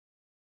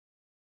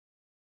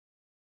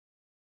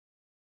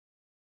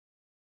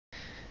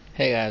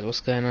Hey guys,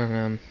 what's going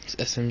on? It's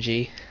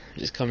SMG.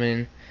 Just coming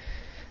in.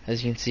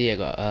 As you can see, I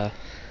got a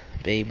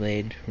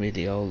Beyblade,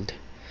 really old.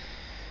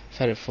 I've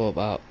had it for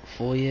about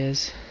 4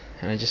 years,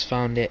 and I just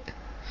found it,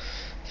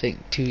 I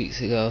think 2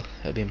 weeks ago.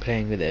 I've been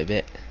playing with it a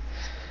bit,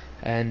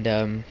 and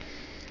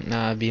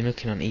now I've been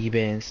looking on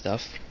eBay and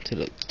stuff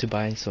to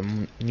buy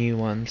some new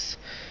ones.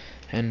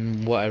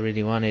 And what I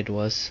really wanted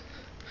was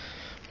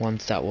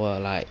ones that were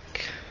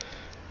like,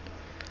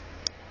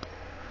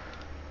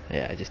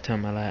 yeah, I just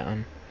turned my light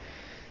on.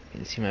 You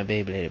can see my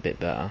Beyblade a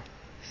bit better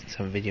since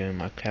I'm videoing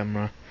my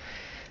camera.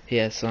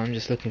 Yeah, so I'm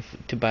just looking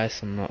to buy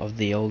some of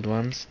the old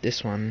ones.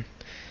 This one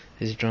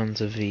is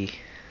Dranzer V,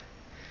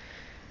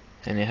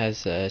 and it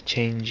has a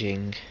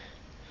changing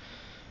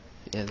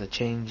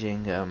thingy.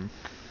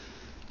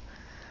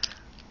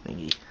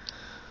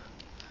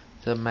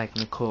 The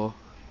magnet core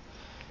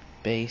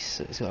base.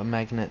 So it's got a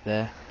magnet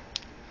there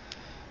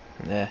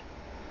and there.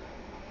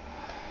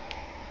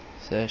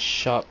 It's a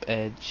sharp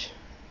edge.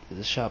 There's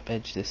a sharp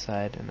edge this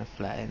side and a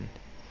flat end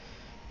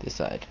this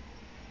side.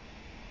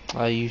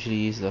 I usually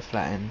use the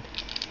flat end.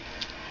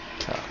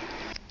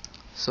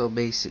 So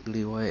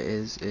basically what it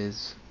is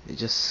it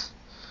just,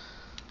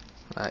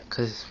 like,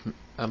 cause it's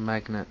a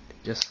magnet,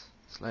 it just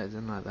slides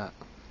in like that.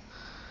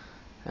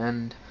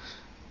 And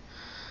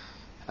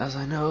as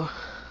I know,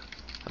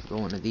 I've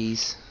got one of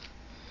these.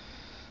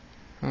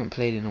 I haven't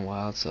played in a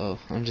while, so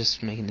I'm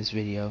just making this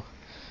video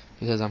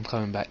because I'm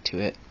coming back to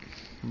it.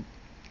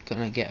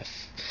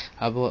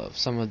 I bought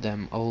some of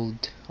them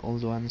old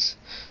ones,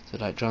 so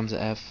like Dranzer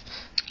F.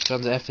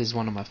 Dranzer F is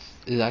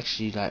is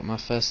actually like my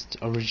first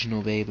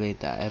original Beyblade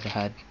that I ever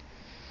had.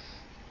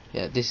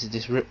 Yeah, this is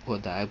this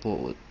ripcord that I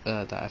bought,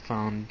 that I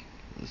found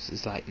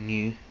is like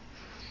new,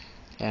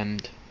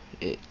 and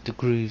the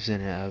grooves in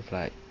it have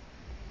like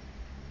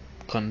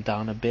gone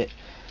down a bit.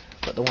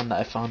 But the one that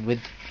I found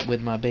with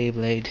my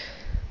Beyblade,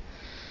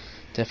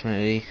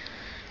 definitely,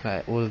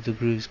 like, all of the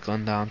grooves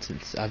gone down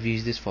since I've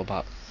used this one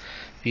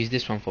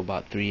for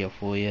about 3 or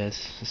 4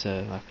 years. It's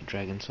like a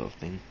dragon sort of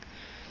thing. You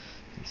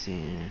can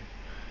see.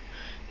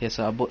 Yeah,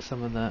 so I bought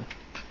some of the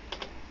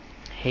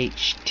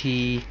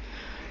HT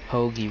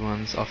Hoagie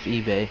ones off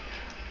eBay.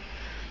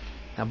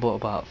 I bought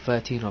about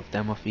 13 of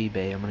them off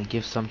eBay. I'm gonna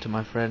give some to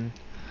my friend,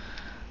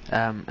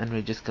 and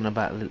we're just gonna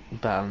battle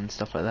and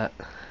stuff like that.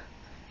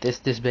 This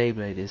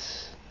Beyblade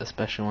is a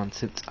special one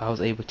since I was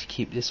able to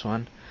keep this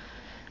one,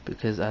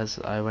 because as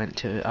I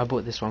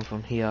bought this one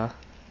from here,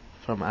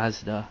 from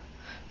Asda,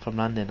 from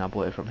London. I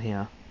bought it from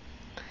here,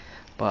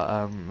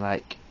 but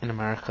like in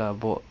America, I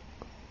bought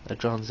a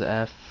Dranzer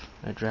F,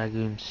 a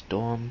Dragoon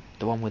Storm,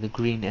 the one with the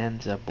green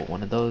ends. I bought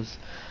one of those.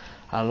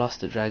 I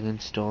lost the Dragoon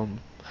Storm.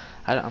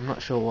 I'm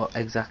not sure what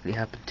exactly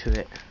happened to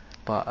it,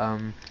 but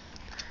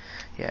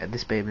yeah,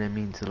 this Beyblade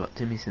means a lot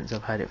to me since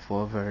I've had it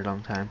for a very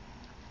long time.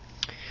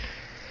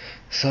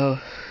 So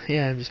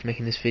yeah, I'm just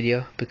making this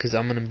video because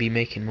I'm gonna be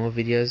making more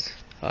videos.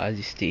 As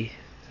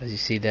you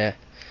see there,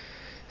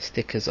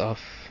 stickers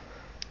off.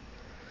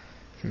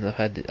 And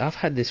I've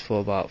had this for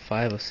about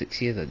 5 or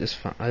 6 years. I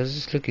was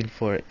just looking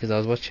for it because I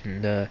was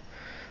watching the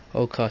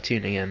old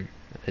cartoon again.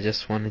 I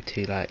just wanted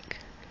to like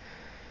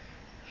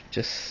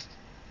just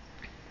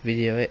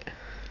video it.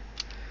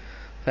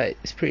 But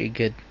it's pretty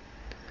good.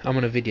 I'm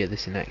gonna video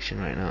this in action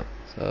right now,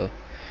 so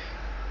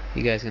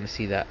you guys are gonna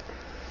see that.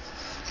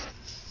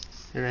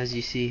 And as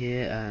you see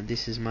here,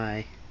 this is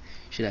my,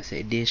 should I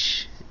say,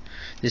 dish.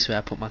 This is where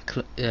I put my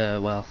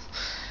well,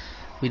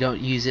 we don't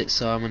use it,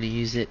 so I'm gonna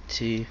use it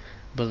to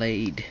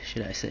blade,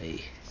 should I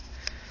say.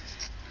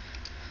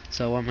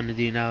 So what I'm gonna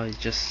do now is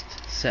just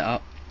set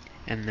up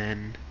and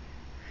then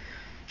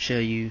show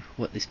you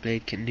what this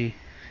blade can do.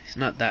 It's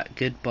not that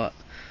good, but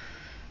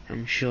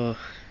I'm sure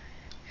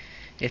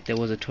if there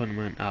was a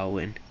tournament I'll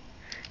win.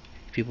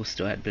 People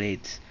still had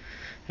blades.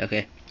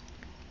 Okay,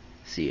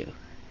 see you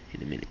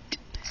in a minute.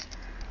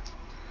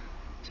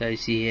 So you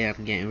see here,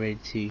 I'm getting ready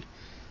to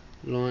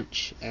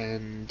launch,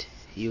 and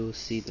you'll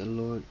see the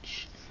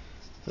launch.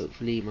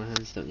 Hopefully my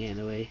hands don't get in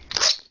the way.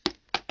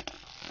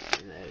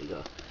 And there we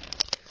go.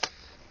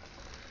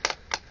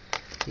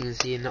 You can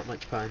see not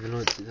much power in the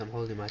launch since I'm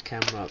holding my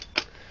camera up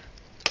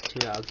to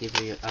it. I'll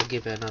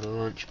give it another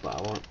launch, but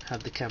I won't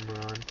have the camera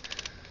on.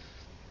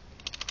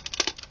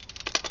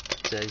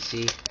 So you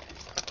see,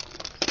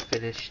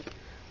 finished.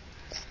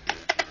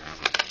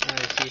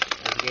 Now you see,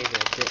 I gave it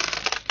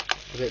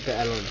a bit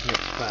better launch,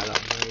 makes quite a lot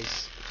of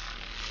noise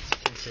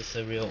since it's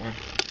a real one.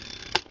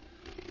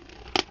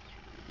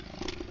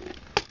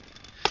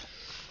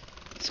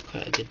 It's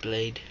quite a good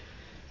blade.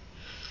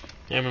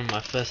 I remember my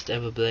first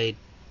ever blade,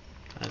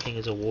 I think it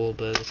was a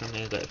Wahlberg or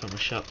something. I got it from a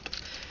shop,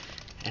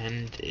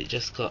 and it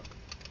just got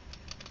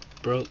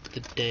broke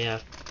the day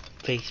I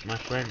faced my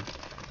friend.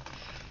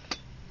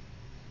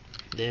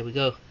 There we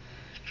go,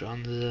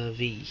 Dranzer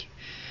V.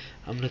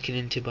 I'm looking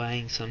into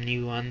buying some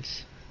new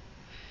ones,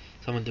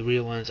 some of the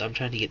real ones. I'm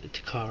trying to get the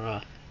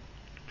Takara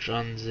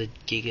Dranzer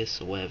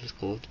Gigas or whatever it's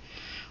called,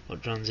 or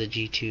Dranzer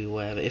G2 or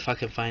whatever. If I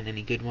can find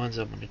any good ones,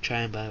 I'm going to try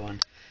and buy one,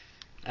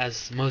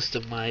 as most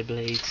of my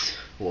blades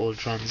were all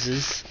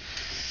Dranzers.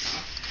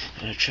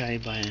 gonna try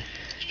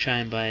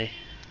and buy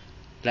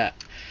that.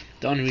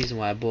 The only reason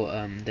why I bought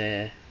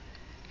the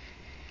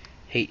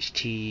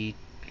HT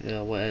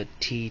whatever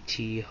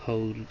TT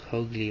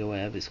Hoagley or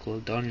whatever it's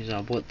called, the only reason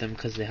I bought them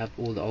because they have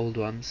all the old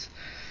ones.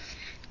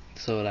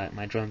 So like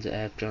my Dranzer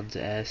F,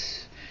 Dranzer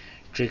S,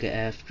 Drigger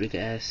F, Drigger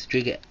S.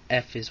 Drigger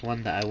F is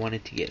one that I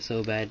wanted to get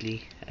so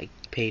badly. I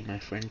paid my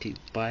friend to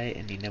buy it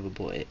and he never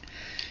bought it.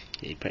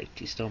 He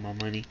practically stole my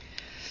money.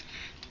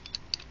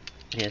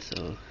 Yeah,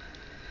 so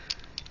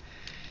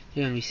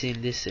you're gonna be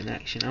seeing this in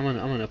action. I'm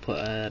gonna put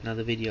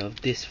another video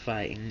of this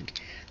fighting.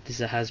 This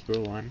is a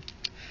Hasbro one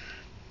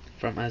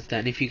from Asda,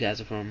 and if you guys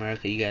are from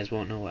America, you guys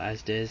won't know what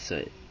Asda is.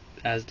 So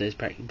Asda is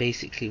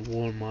basically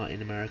Walmart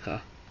in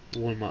America.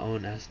 Walmart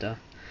own Asda,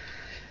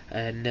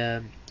 and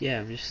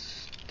yeah, I'm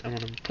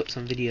gonna put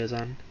some videos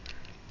on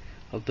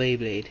of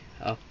Beyblade.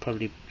 I'll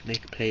probably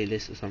make a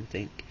playlist or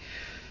something,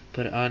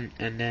 put it on,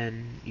 and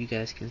then you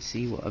guys can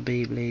see what a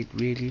Beyblade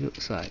really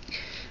looks like.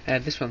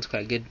 This one's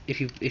quite good.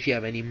 If you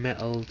have any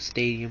metal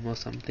stadium or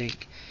something,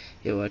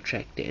 it will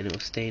attract it and it will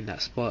stay in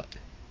that spot.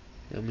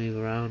 It'll move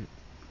around.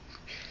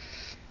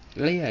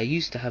 Well, yeah, I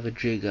used to have a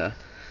Drigger,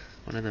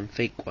 one of them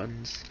fake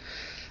ones,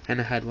 and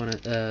I had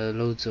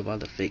loads of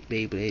other fake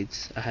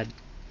Beyblades.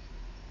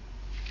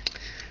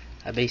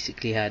 I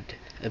basically had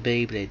a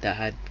Beyblade that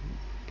had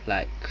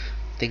like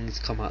things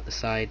come out the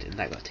side, and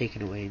that got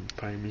taken away in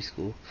primary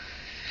school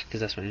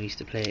because that's when I used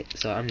to play it.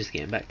 So I'm just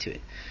getting back to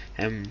it.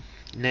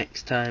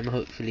 Next time,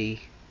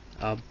 hopefully,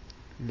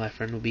 my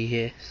friend will be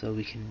here so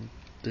we can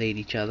blade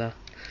each other,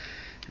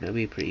 and it'll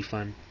be pretty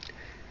fun.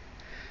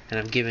 And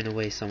I'm giving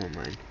away some of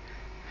mine.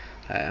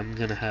 I'm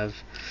gonna have.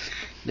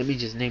 Let me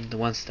just name the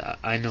ones that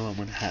I know I'm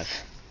gonna have.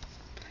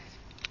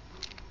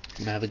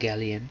 I'm gonna have a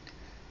Galleon.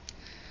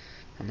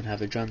 I'm gonna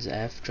have a Dranzer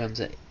F,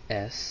 Dranzer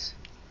S,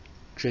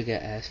 Drigger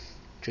F,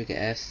 Drigger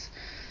S,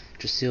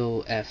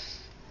 Dranzer F,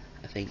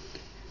 I think,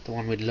 the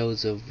one with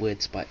loads of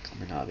weird spike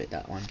coming out of it.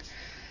 That one.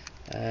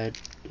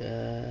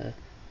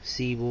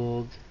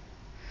 Seaborg,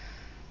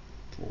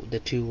 the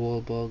two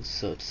Warburgs,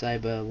 so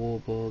Cyber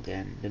Warburg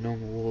and the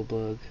normal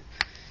Warburg,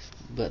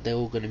 but they're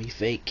all gonna be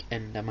fake.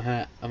 And I'm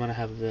gonna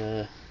have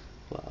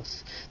what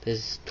else?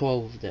 There's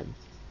 12 of them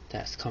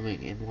that's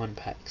coming in one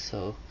pack,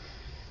 so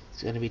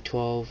it's gonna be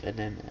 12, and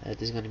then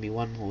there's gonna be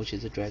one more, which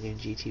is a Dragoon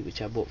GT,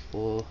 which I bought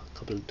for a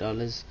couple of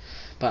dollars.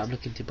 But I'm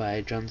looking to buy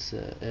a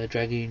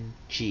Dragoon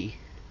G,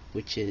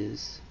 which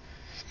is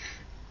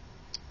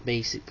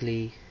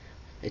basically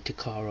a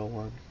Takara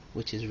one,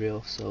 which is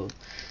real, so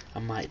I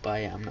might buy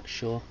it. I'm not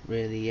sure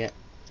really yet.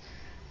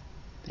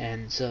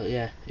 And so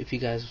yeah, if you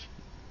guys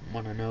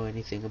want to know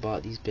anything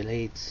about these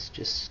blades,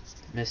 just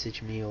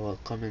message me or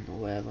comment or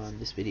whatever on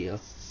this video.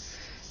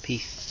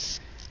 Peace.